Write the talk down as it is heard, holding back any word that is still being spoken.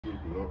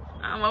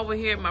I'm over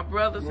here at my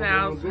brother's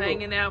house,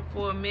 hanging out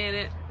for a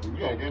minute. I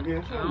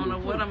don't know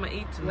what I'm gonna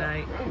eat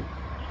tonight.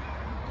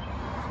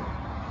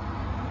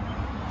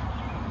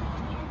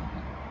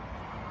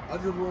 I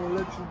just want to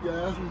let you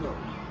guys know,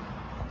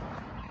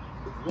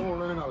 if you want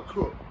to learn how to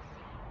cook,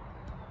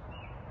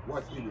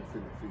 watch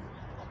Eatwithphyllyphyl.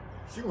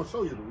 She gonna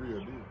show you the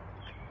real deal.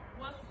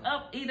 What's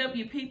up,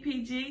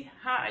 EWPPG?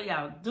 How are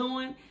y'all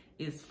doing?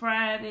 It's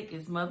Friday.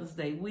 It's Mother's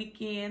Day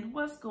weekend.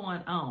 What's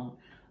going on?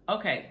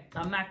 Okay,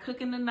 I'm not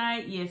cooking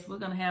tonight. Yes, we're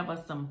gonna have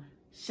us some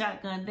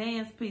shotgun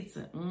dance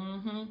pizza.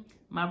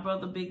 My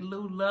brother Big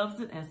Lou loves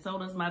it, and so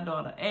does my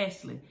daughter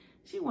Ashley.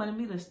 She wanted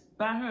me to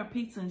buy her a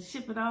pizza and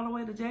ship it all the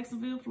way to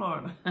Jacksonville,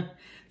 Florida.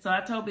 So I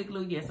told Big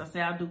Lou, yes, I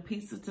said I'll do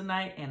pizza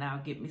tonight and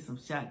I'll get me some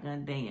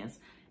shotgun dance.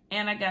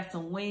 And I got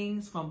some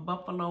wings from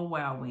Buffalo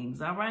Wild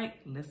Wings. All right,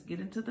 let's get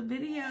into the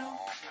video.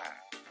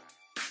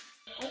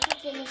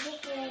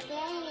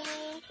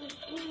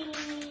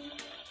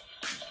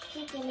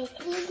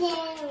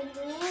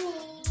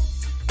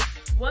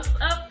 What's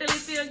up,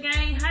 Phillyphyl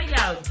gang? How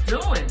y'all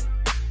doing?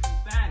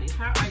 Everybody,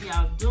 how are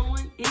y'all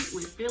doing? Eat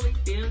with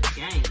Phillyphyl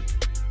gang.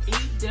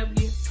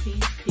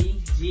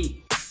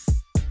 EWPPG.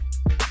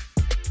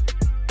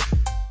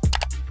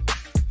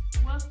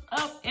 What's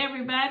up,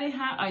 everybody?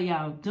 How are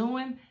y'all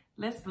doing?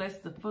 Let's bless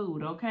the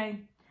food,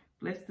 okay?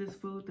 Bless this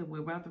food that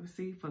we're about to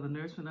receive for the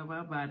nourishment of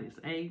our bodies.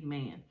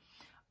 Amen.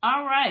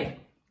 All right.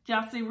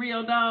 Y'all see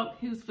Real Dog?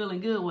 He was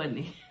feeling good, wasn't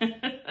he?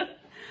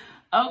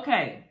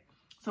 Okay.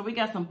 So we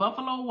got some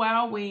Buffalo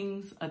Wild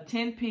Wings, a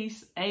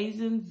 10-piece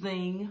Asian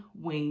Zing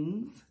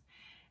wings,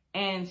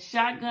 and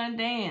shotgun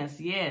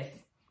dance. Yes.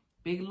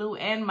 Big Lou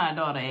and my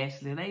daughter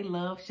Ashley, they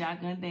love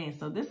shotgun dance.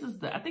 So this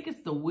is I think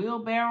it's the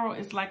wheelbarrow.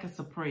 It's like a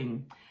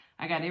Supreme.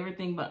 I got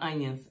everything but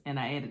onions and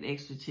I added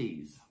extra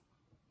cheese.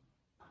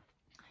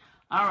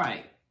 All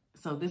right,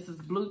 so this is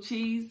blue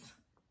cheese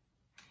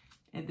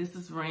and this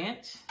is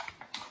ranch.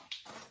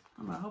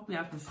 I hope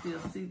y'all can still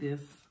see this.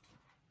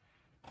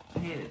 I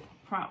had it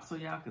propped so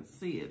y'all could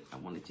see it. I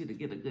wanted you to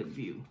get a good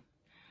view.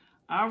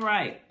 All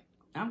right,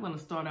 I'm gonna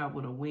start out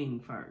with a wing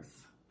first.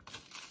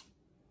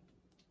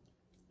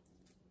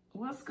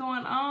 What's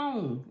going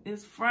on?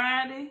 It's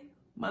Friday,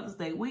 Mother's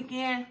Day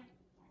weekend.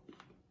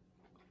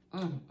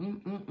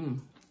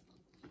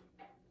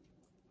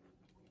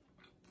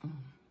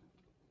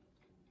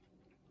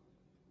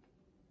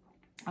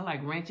 I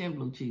like ranch and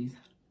blue cheese.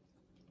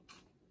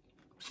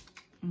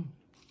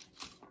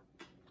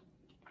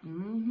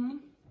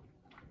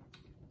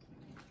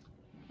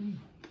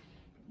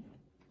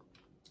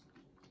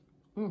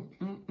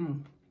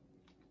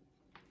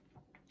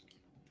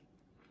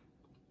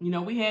 You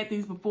know, we had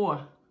these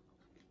before.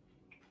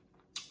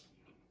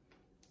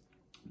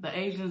 The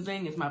Asian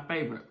Zing is my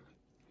favorite.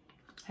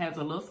 Has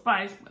a little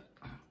spice,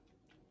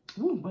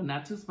 but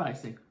not too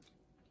spicy.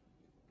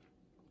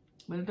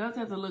 But it does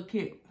have a little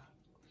kick.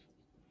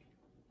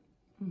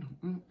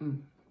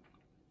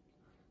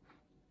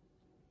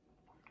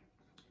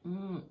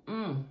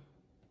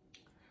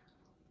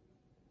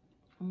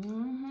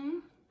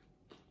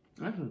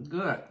 This is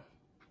good.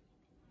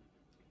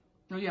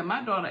 Oh yeah,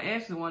 my daughter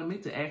Ashley wanted me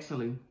to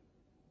actually,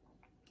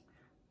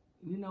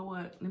 you know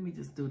what? Let me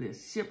just do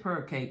this. Ship her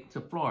a cake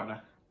to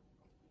Florida.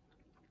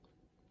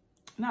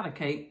 Not a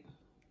cake,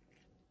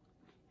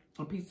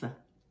 a pizza.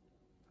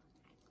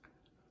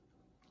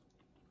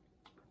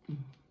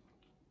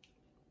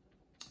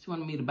 She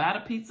wanted me to buy the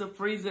pizza,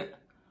 freeze it,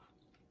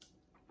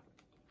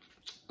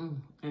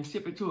 and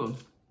ship it to her.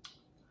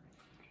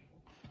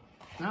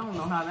 I don't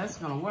know how that's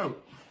gonna work.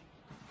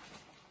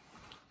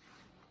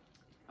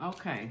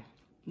 Okay,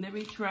 let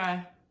me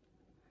try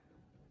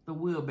the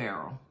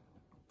wheelbarrow.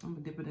 I'm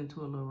gonna dip it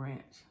into a little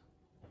ranch.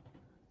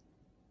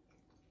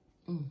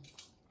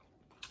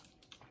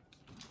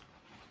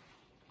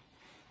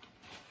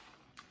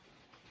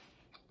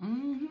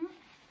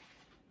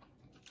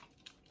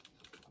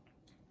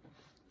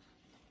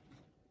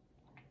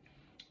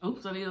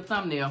 Oops, I need a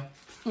thumbnail.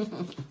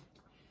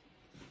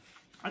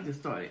 I just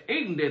started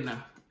eating, didn't I?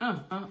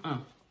 Oh,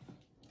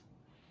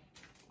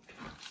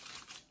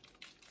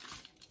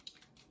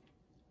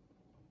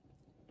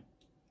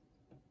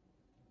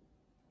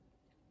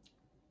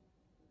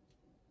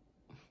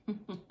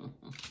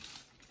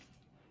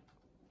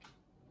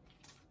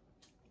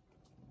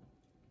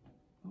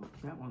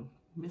 that one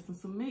missing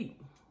some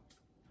meat.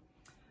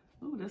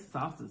 Ooh, this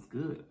sauce is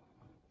good.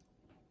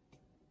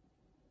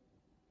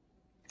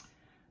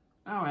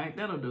 All right,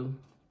 that'll do.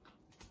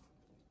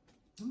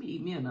 Let me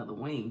eat me another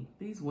wing.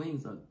 These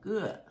wings are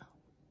good.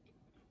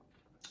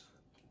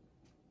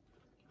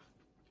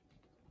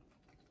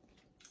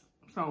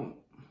 So,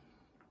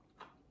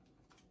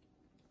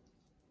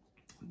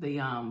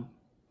 the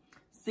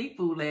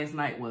seafood last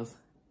night was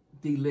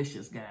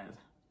delicious, guys.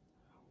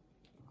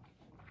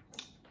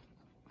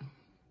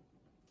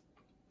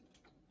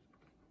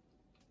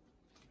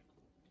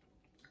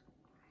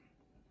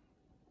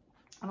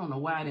 I don't know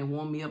why I didn't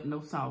warm me up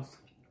no sauce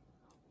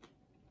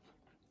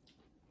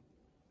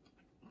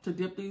to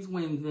dip these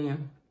wings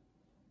in.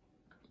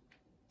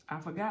 I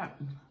forgot.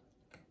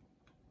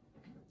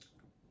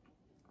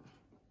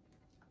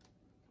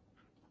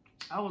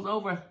 I was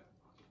over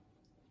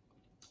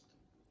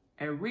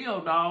at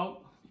Real Dog.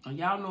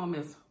 Y'all know him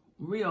as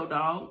Real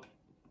Dog.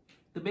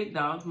 The big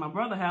dogs. My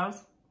brother's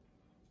house.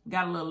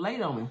 Got a little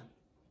late on me.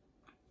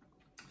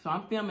 So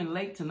I'm filming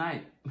late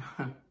tonight.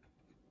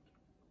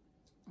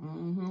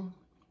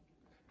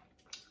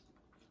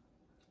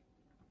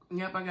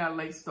 Yep, I got a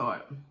late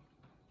start.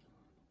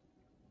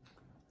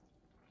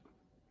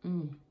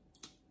 Oh,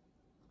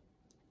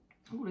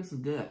 this is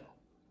good.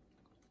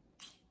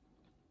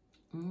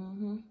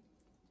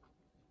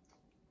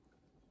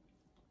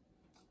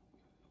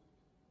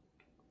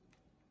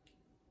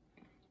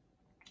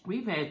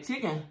 We've had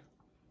chicken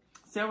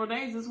several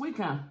days this week,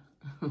 huh?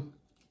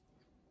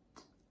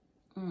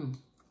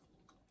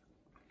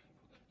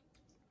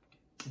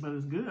 But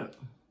it's good.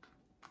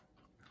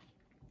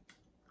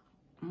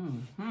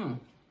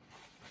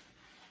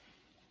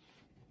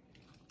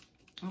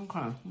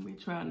 Okay, let me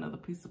try another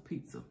piece of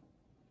pizza.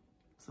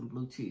 Some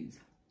blue cheese.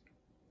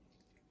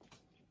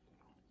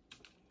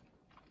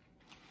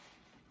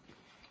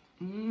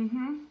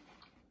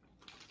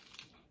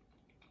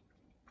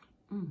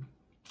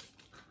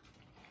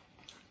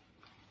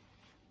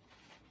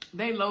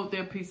 They load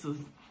their pizzas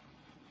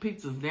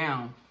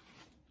down.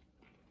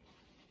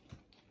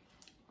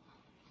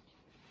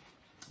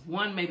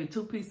 One, maybe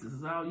two pieces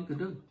is all you could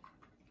do.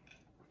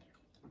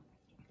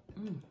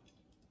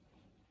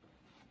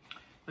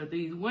 But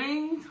these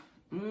wings,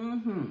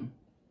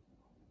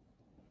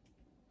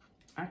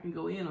 I can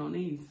go in on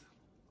these.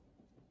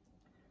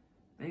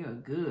 They are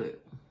good.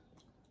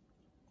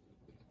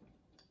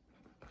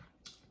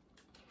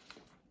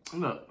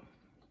 Look.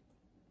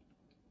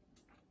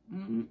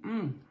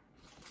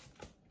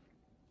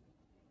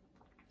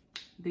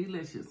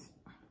 Delicious.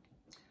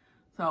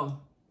 So,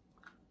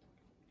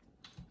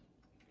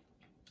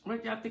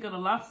 what y'all think of the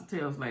lobster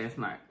tails last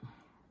night?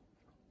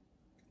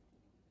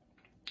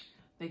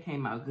 They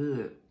came out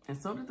good.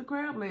 And so did the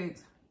crab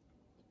legs.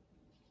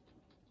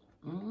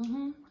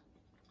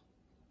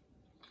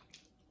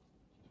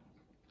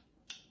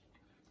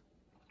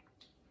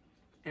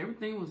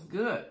 Everything was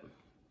good.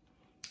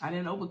 I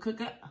didn't overcook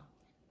it.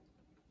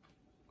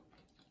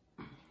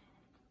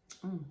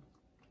 I'm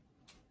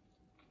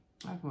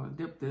gonna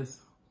dip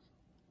this.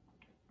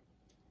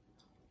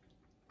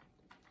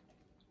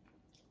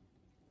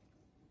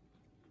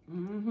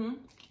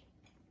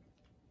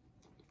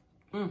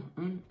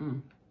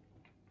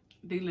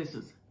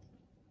 Delicious.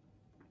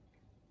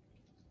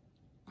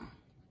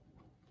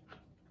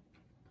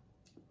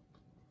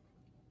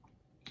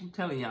 I'm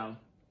telling y'all.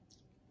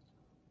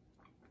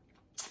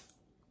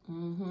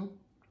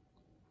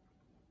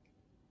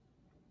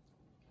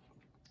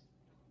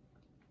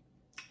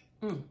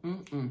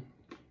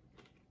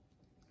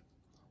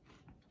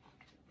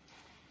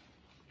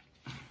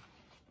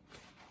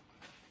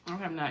 I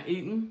have not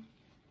eaten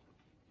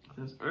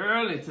since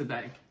early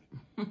today.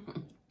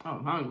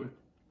 I'm hungry.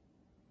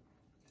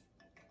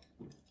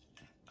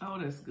 Oh,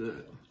 that's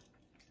good.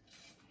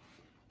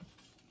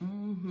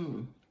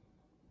 You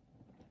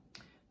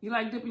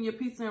like dipping your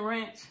pizza in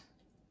ranch?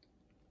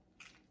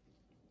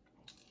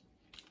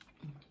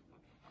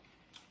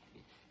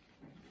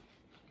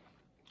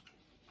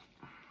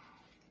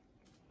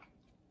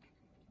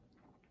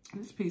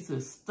 This pizza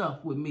is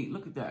stuffed with meat.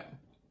 Look at that.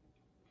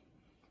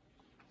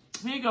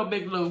 Here you go,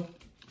 Big Lou.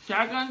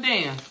 Shotgun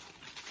dance.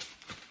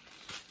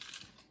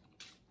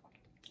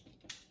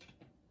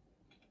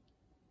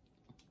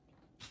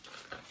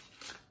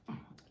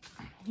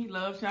 He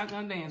loves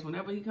shotgun dance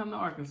whenever he come to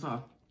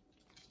Arkansas.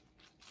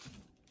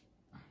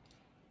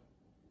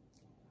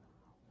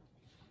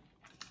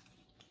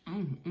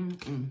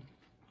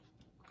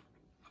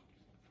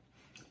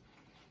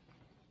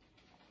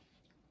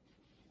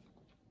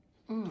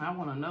 I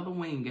want another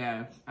wing,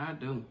 guys. I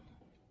do.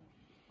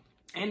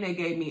 And they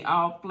gave me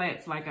all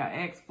flats like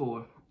I asked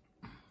for.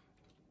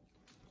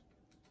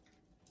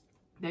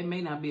 That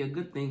may not be a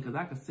good thing because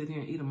I could sit here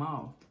and eat them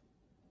all.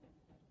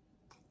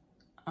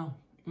 Oh,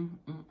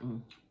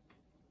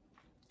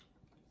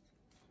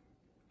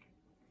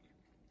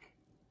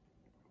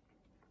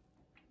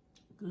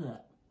 Good.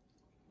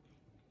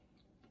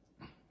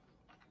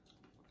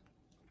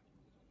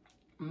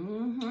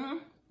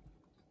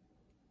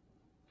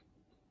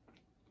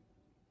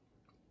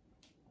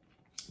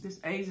 This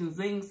Asian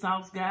zing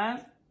sauce,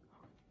 guys.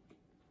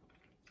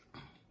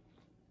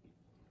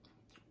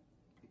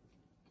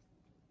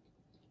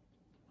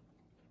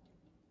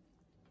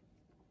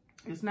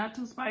 It's not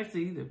too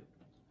spicy either.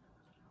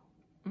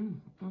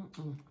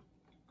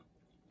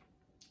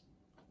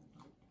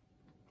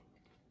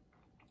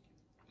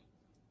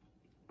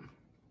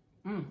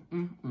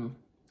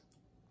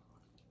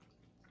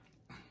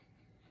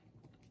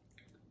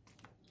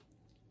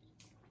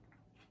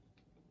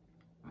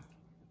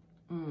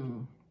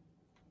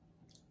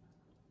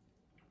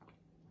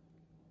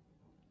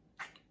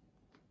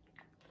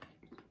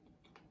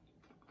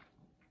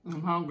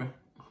 I'm hungry.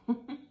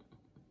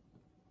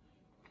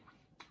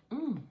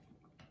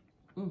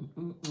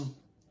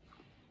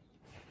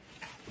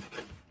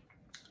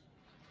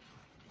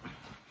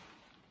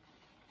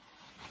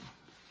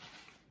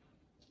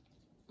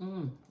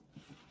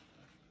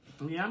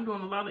 Yeah, I'm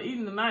doing a lot of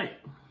eating tonight.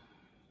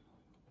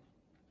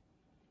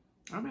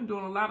 I've been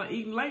doing a lot of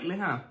eating lately,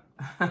 huh?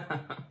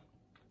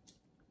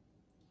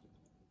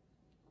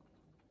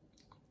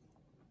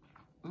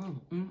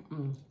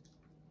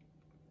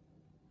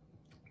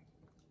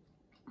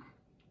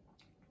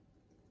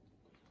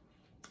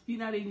 If you're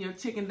not eating your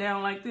chicken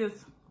down like this,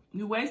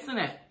 you're wasting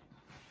it.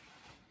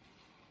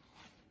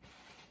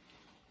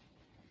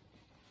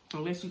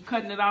 Unless you're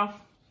cutting it off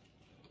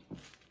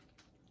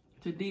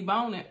to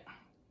debone it.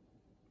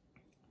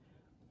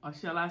 Or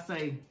shall I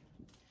say,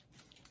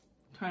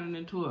 turn it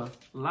into a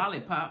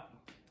lollipop.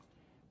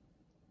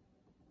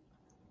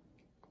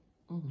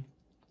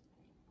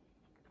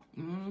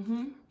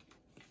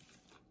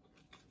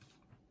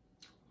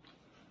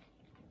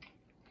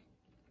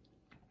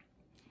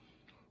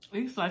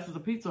 These slices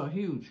of pizza are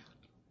huge.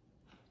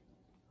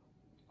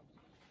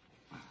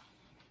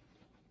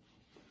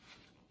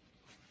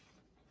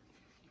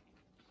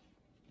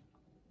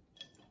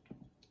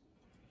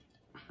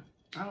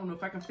 I don't know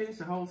if I can finish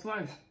the whole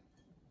slice.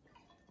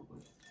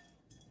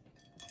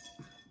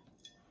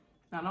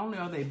 Not only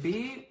are they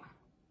big,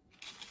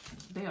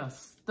 they are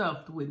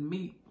stuffed with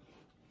meat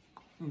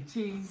and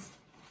cheese.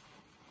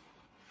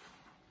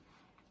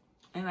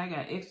 And I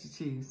got extra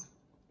cheese.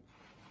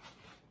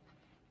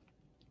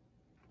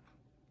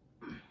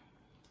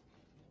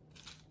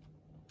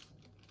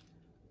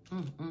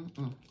 Let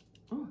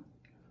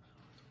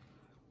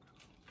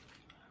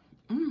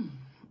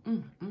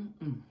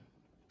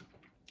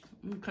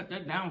me cut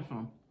that down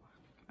some.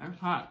 That's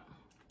hot.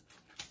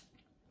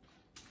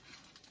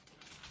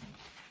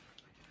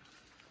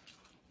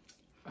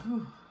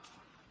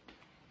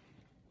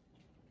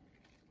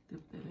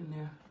 Dip that in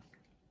there.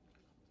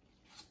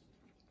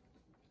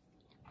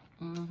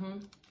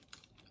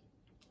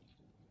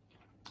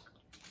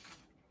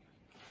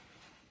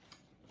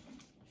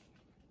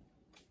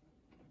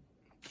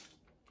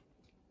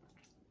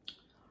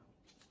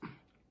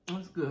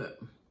 That's good.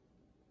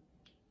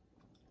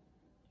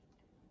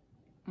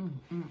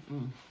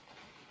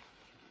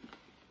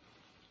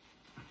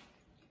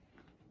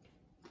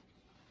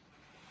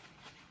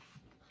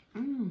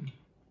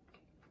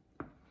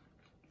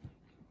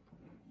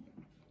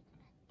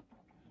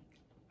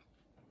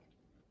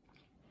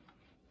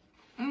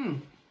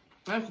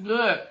 That's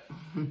good.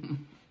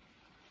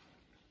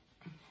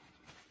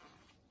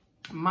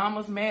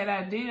 Mama's Mad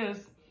Ideas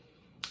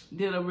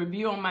did a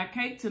review on my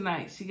cake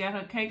tonight. She got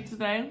her cake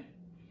today.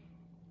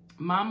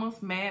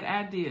 Mama's Mad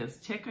Ideas.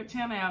 Check her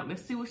channel out.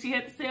 Let's see what she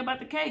had to say about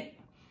the cake.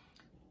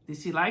 Did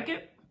she like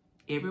it?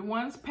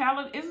 Everyone's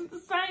palate isn't the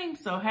same.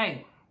 So,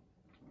 hey,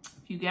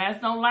 if you guys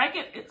don't like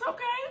it, it's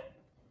okay.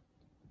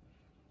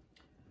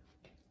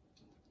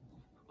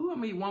 Ooh,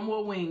 I'm gonna eat one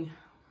more wing.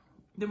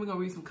 Then we're gonna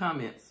read some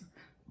comments.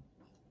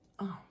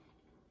 Oh.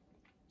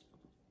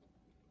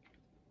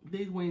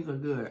 These wings are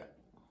good.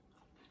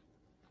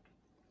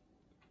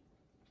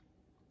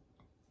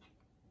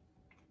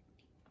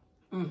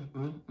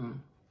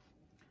 And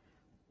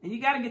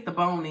you gotta get the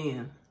bone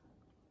in.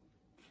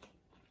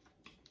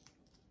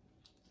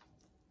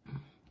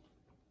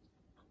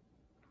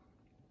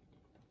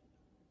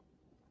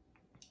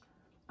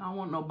 I don't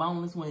want no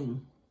boneless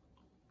wing.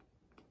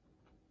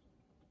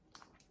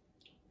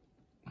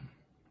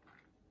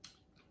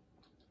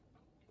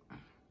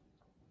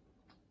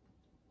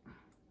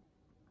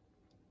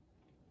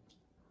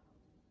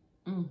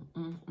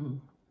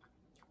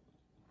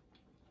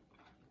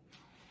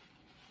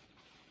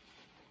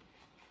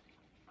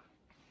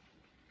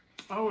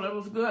 Oh, that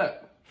was good.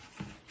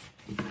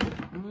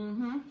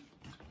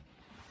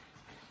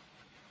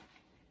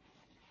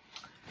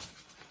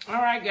 All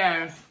right,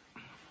 guys.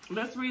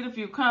 Let's read a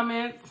few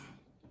comments.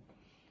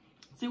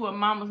 See what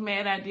Mama's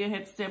Mad Idea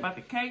had to say about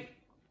the cake.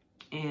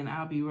 And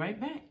I'll be right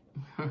back.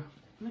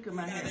 Look at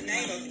my hair. By the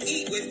name of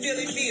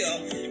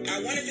Eatwithphyllyphyl.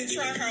 I wanted to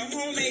try her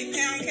homemade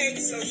pound cake,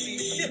 so she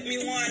shipped me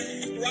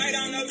one right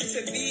on over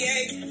to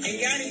VA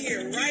and got it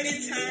here right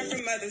in time for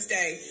Mother's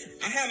Day.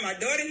 I have my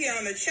daughter here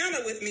on the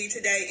channel with me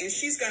today, and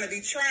she's going to be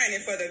trying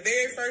it for the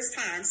very first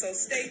time, so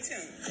stay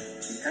tuned.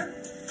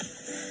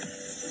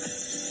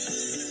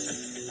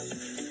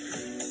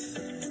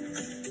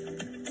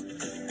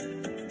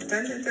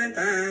 Dun, dun, dun,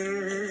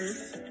 dun.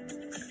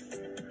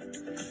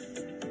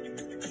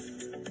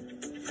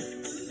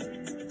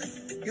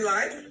 You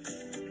like?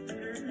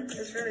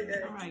 It's really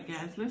good. All right,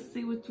 guys, let's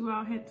see what you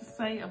all had to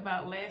say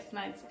about last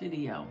night's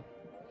video.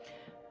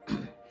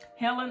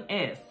 Helen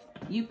S.,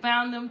 you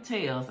found them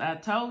tails. I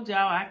told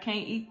y'all I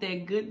can't eat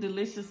that good,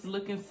 delicious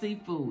looking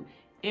seafood.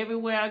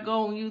 Everywhere I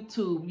go on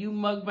YouTube, you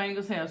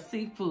mukbangers have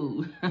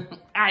seafood.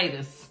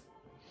 Itis.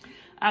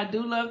 I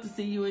do love to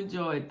see you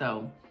enjoy it,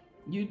 though.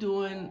 You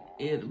doing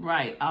it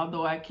right.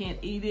 Although I can't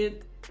eat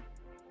it,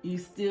 you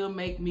still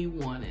make me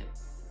want it.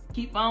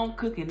 Keep on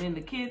cooking in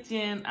the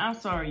kitchen. I'm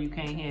sorry you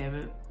can't have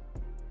it.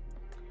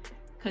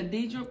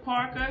 Khadidra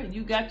Parker,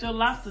 you got your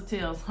lobster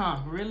tails, huh?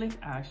 Really?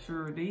 I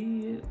sure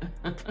did.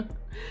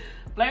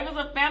 Flavors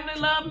of Family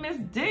Love, Miss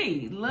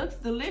D. Looks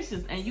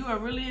delicious and you are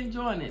really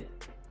enjoying it.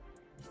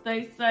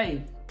 Stay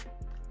safe.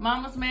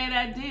 Mama's Mad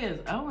Ideas.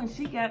 Oh, and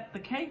she got the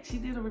cake. She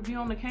did a review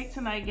on the cake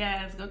tonight,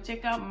 guys. Go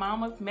check out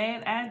Mama's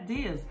Mad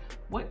Ideas.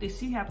 What did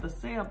she have to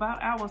say about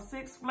our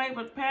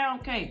 6-flavored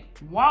pound cake?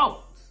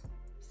 Walt's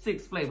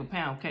 6-flavored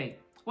pound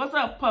cake. What's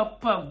up, Puff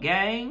Puff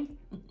gang?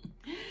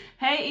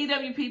 Hey,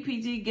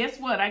 EWPPG, guess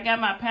what? I got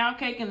my pound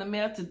cake in the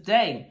mail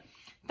today.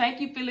 Thank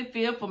you,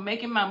 EatWithphyllyphyl, for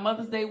making my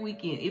Mother's Day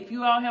weekend. If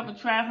you all haven't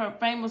tried her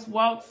famous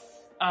Walt's,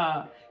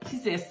 she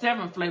said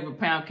 7-flavored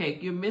pound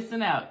cake, you're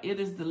missing out. It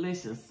is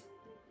delicious.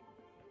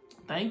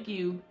 Thank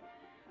you.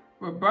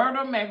 Roberta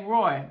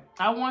McRoy,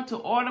 I want to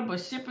order,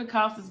 but shipping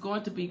cost is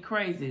going to be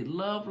crazy.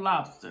 Love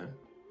lobster.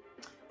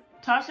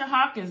 Tasha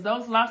Hawkins,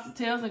 those lobster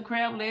tails and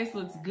crab legs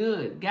looks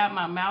good. Got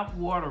my mouth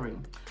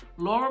watering.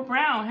 Laura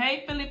Brown,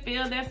 hey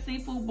EatWithphyllyphyl, that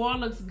seafood boil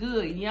looks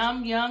good.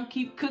 Yum, yum,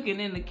 keep cooking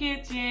in the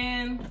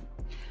kitchen.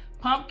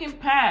 Pumpkin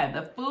pie,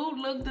 the food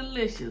looked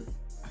delicious.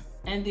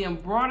 And the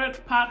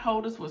embroidered pot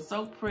holders were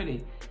so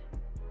pretty.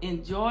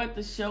 Enjoyed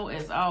the show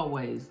as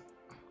always.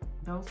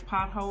 Those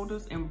pot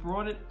holders,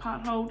 embroidered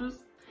pot holders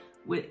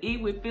with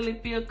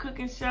Eatwithphyllyphyl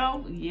cooking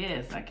show.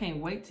 Yes, I can't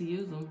wait to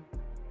use them.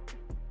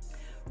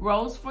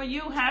 Rose for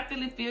you. Hi,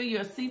 EatWithphyllyphyl.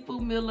 Your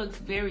seafood meal looks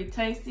very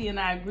tasty, and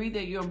I agree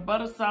that your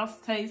butter sauce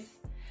takes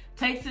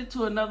it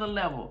to another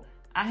level.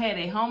 I had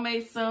a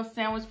homemade sub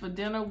sandwich for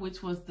dinner,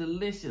 which was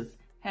delicious.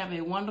 Have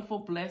a wonderful,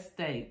 blessed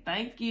day.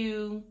 Thank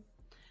you.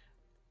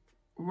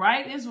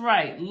 Right is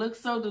right. Looks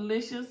so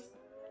delicious.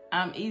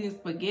 I'm eating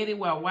spaghetti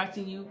while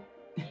watching you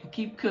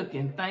keep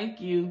cooking. Thank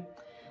you.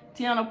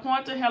 Tiana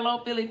Pointer,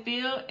 hello,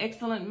 EatWithphyllyphyl.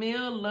 Excellent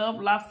meal. Love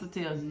lobster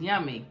tails.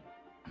 Yummy.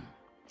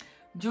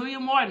 Julia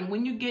Martin,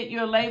 when you get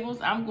your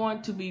labels, I'm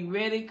going to be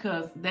ready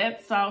because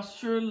that sauce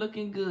sure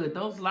looking good.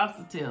 Those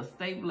lobster tails.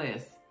 Stay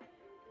blessed.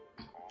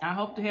 I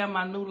hope to have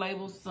my new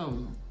labels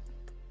soon.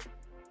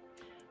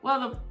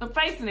 Well, the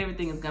face and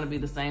everything is going to be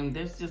the same.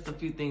 There's just a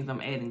few things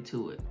I'm adding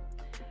to it.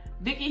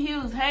 Vicky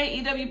Hughes,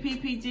 hey,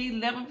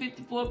 EWPPG,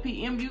 11:54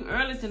 p.m. You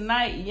early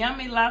tonight.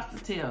 Yummy lobster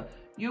tail.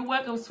 You're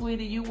welcome,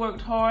 sweetie. You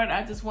worked hard.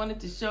 I just wanted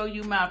to show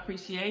you my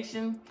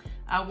appreciation.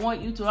 I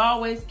want you to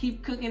always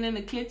keep cooking in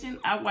the kitchen.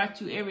 I watch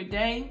you every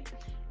day,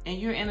 and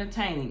you're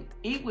entertaining.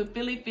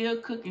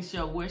 Eatwithphyllyphyl cooking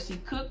show, where she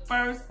cook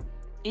first,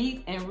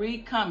 eat, and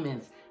read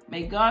comments.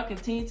 May God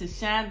continue to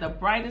shine the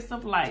brightest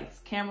of lights.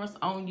 Cameras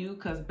on you,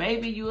 because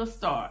baby, you a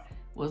star.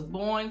 Was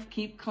born,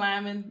 keep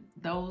climbing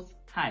those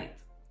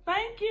heights.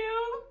 Thank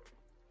you.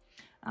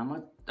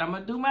 I'm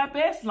gonna do my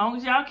best as long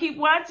as y'all keep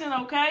watching,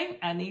 okay?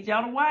 I need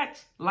y'all to watch,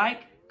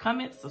 like,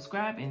 comment,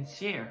 subscribe, and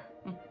share.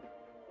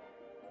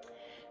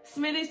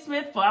 Smitty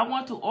Smith, for I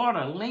want to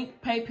order.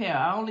 Link PayPal.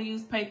 I only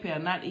use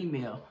PayPal, not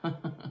email.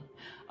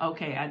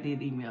 Okay, I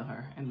did email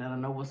her and let her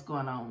know what's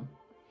going on.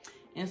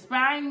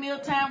 Inspiring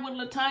Mealtime with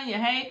LaTanya.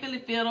 Hey,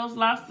 EatWithphyllyphyl, those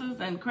lobsters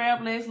and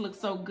crab legs look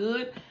so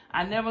good.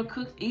 I never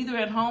cooked either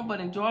at home,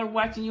 but enjoyed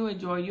watching you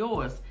enjoy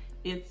yours.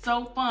 It's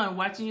so fun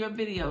watching your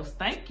videos.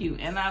 Thank you.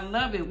 And I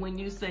love it when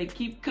you say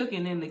keep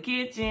cooking in the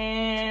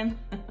kitchen.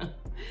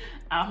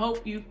 I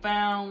hope you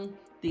found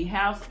the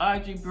house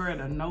Audrey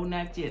Berta. No,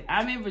 not yet.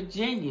 I'm in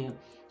Virginia.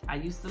 I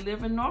used to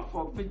live in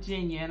Norfolk,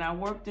 Virginia, and I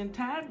worked in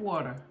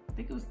Tidewater. I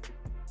think it was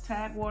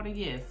Tidewater,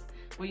 yes.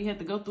 Where you had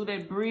to go through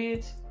that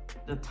bridge,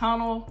 the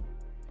tunnel.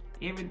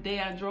 Every day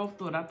I drove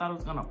through it, I thought it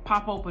was gonna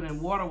pop open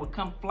and water would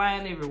come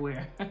flying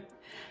everywhere.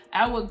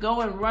 I would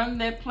go and run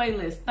that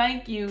playlist.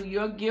 Thank you.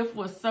 Your gift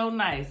was so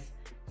nice.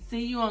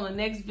 See you on the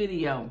next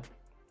video.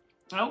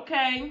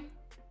 Okay.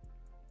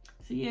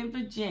 See you in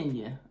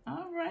Virginia.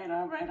 All right,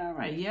 all right, all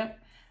right. Yep.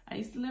 I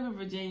used to live in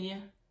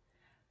Virginia.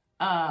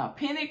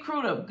 Penny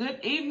Crudup. Good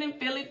evening,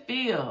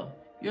 EatWithphyllyphyl.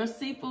 Your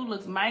seafood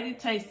looks mighty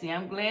tasty.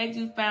 I'm glad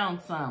you found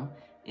some.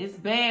 It's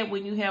bad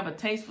when you have a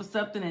taste for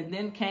something and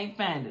then can't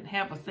find it.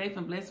 Have a safe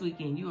and blessed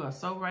weekend. You are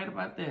so right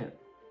about that.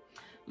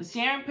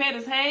 LaSharon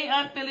Pettis, hey,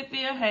 Aunt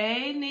EatWithphyllyphyl.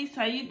 Hey, niece,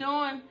 how you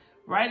doing?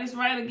 Right is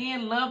right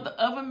again. Love the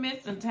oven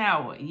mitts and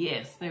towel.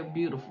 Yes, they're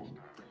beautiful.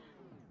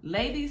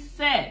 Lady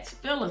Satch,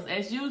 Phyllis,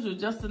 as usual,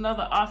 just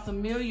another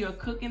awesome meal. Your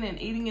cooking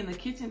and eating in the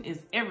kitchen is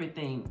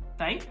everything.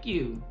 Thank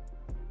you.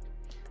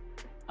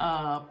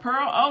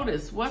 Pearl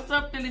Otis, what's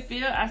up,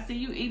 EatWithphyllyphyl? I see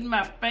you eating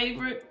my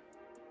favorite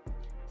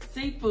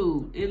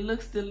seafood. It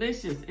looks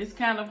delicious. It's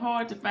kind of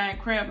hard to find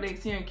crab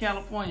legs here in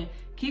California.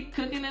 Keep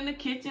cooking in the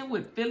kitchen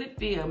with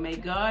EatWithphyllyphyl. May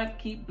God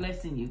keep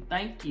blessing you.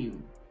 Thank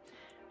you.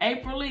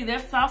 April Lee,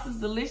 that sauce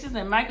is delicious,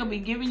 and Mike will be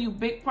giving you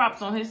big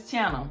props on his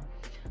channel.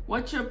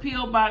 What's your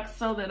P.O. box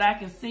so that I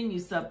can send you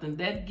something?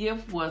 That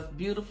gift was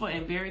beautiful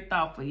and very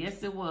thoughtful.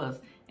 Yes, it was.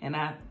 And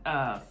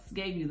I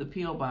gave you the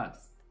P.O. box.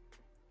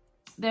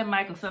 That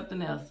Michael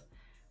something else.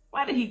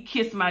 Why did he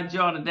kiss my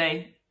jaw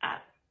today?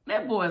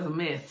 That boy's a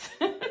mess.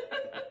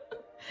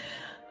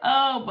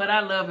 Oh, but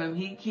I love him.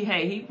 He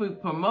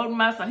promoting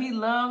my sauce. He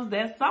loves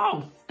that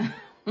sauce.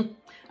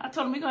 I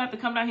told him we're gonna have to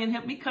come down here and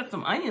help me cut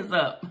some onions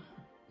up.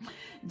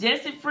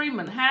 Jesse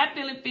Freeman, hi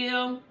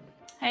EatWithphyllyphyl.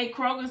 Hey,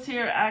 Kroger's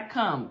here I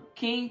come.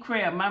 King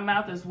crab, my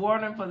mouth is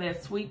watering for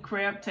that sweet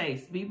crab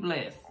taste. Be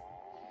blessed.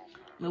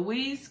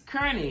 Louise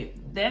Kearney,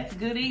 that's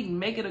good eating.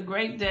 Make it a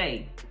great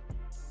day.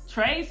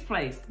 Trey's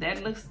Place,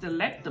 that looks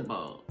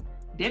delectable.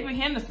 Debbie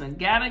Henderson,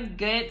 gotta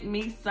get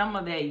me some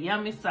of that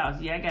yummy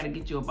sauce. Yeah, I gotta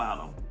get you a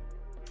bottle.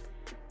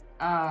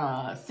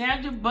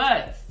 Sandra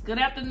Butts, good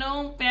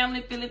afternoon,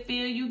 family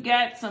Philly. You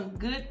got some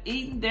good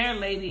eating there,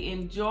 lady.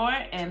 Enjoy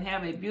and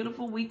have a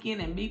beautiful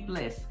weekend and be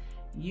blessed.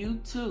 You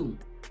too.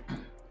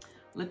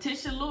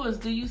 Letitia Lewis,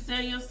 do you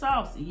sell your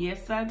sauce?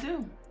 Yes, I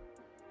do.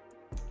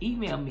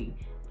 Email me,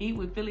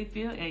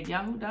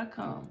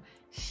 eatwithphyllyphyl@yahoo.com.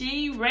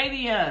 She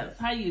Radiance,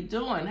 how you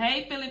doing?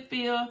 Hey, Philly,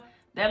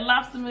 that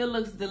lobster meal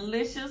looks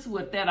delicious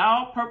with that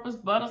all-purpose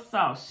butter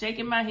sauce.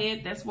 Shaking my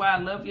head, that's why I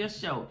love your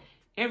show.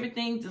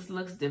 Everything just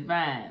looks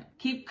divine.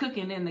 Keep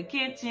cooking in the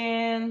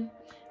kitchen.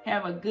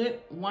 Have a good,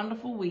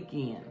 wonderful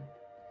weekend.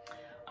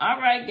 All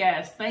right,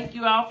 guys, thank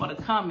you all for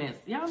the comments.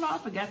 Y'all know I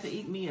forgot to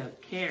eat me a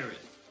carrot.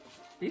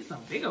 These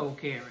some big old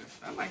carrots.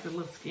 I like the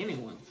little skinny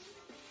ones.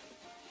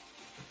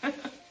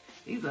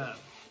 These are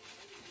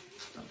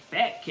some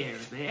fat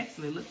carrots. They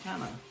actually look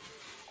kind of...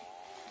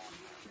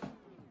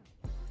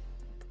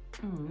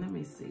 let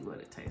me see what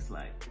it tastes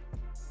like.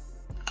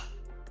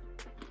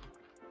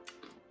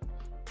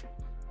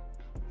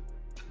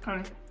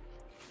 Okay.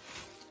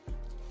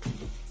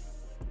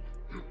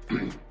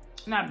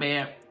 Not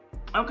bad.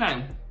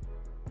 Okay.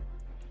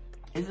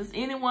 Is this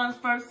anyone's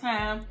first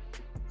time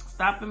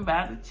stopping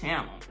by the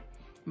channel?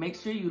 Make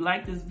sure you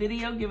like this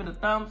video, give it a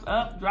thumbs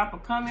up, drop a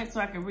comment so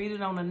I can read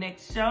it on the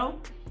next show.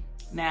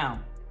 Now,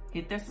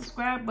 hit that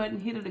subscribe button,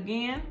 hit it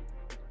again.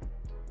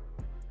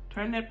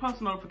 Turn that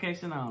post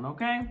notification on,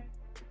 okay?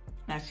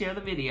 Now share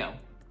the video.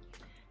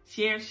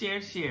 Share,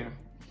 share, share.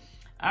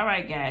 All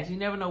right, guys, you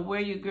never know where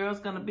your girl's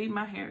gonna be.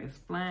 My hair is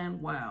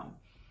flying wild.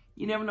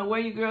 You never know where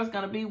your girl's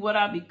gonna be, what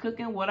I'll be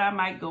cooking, what I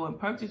might go and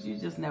purchase. You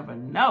just never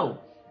know.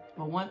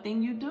 But one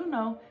thing you do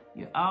know,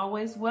 you're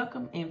always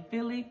welcome in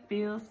Philly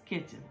Phil's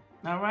kitchen.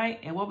 All right,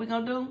 and what we're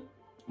gonna do?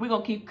 We're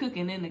gonna keep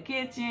cooking in the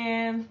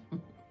kitchen.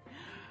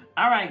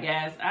 All right,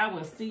 guys, I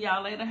will see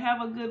y'all later.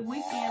 Have a good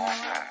weekend. All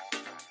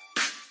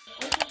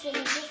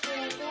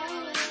right?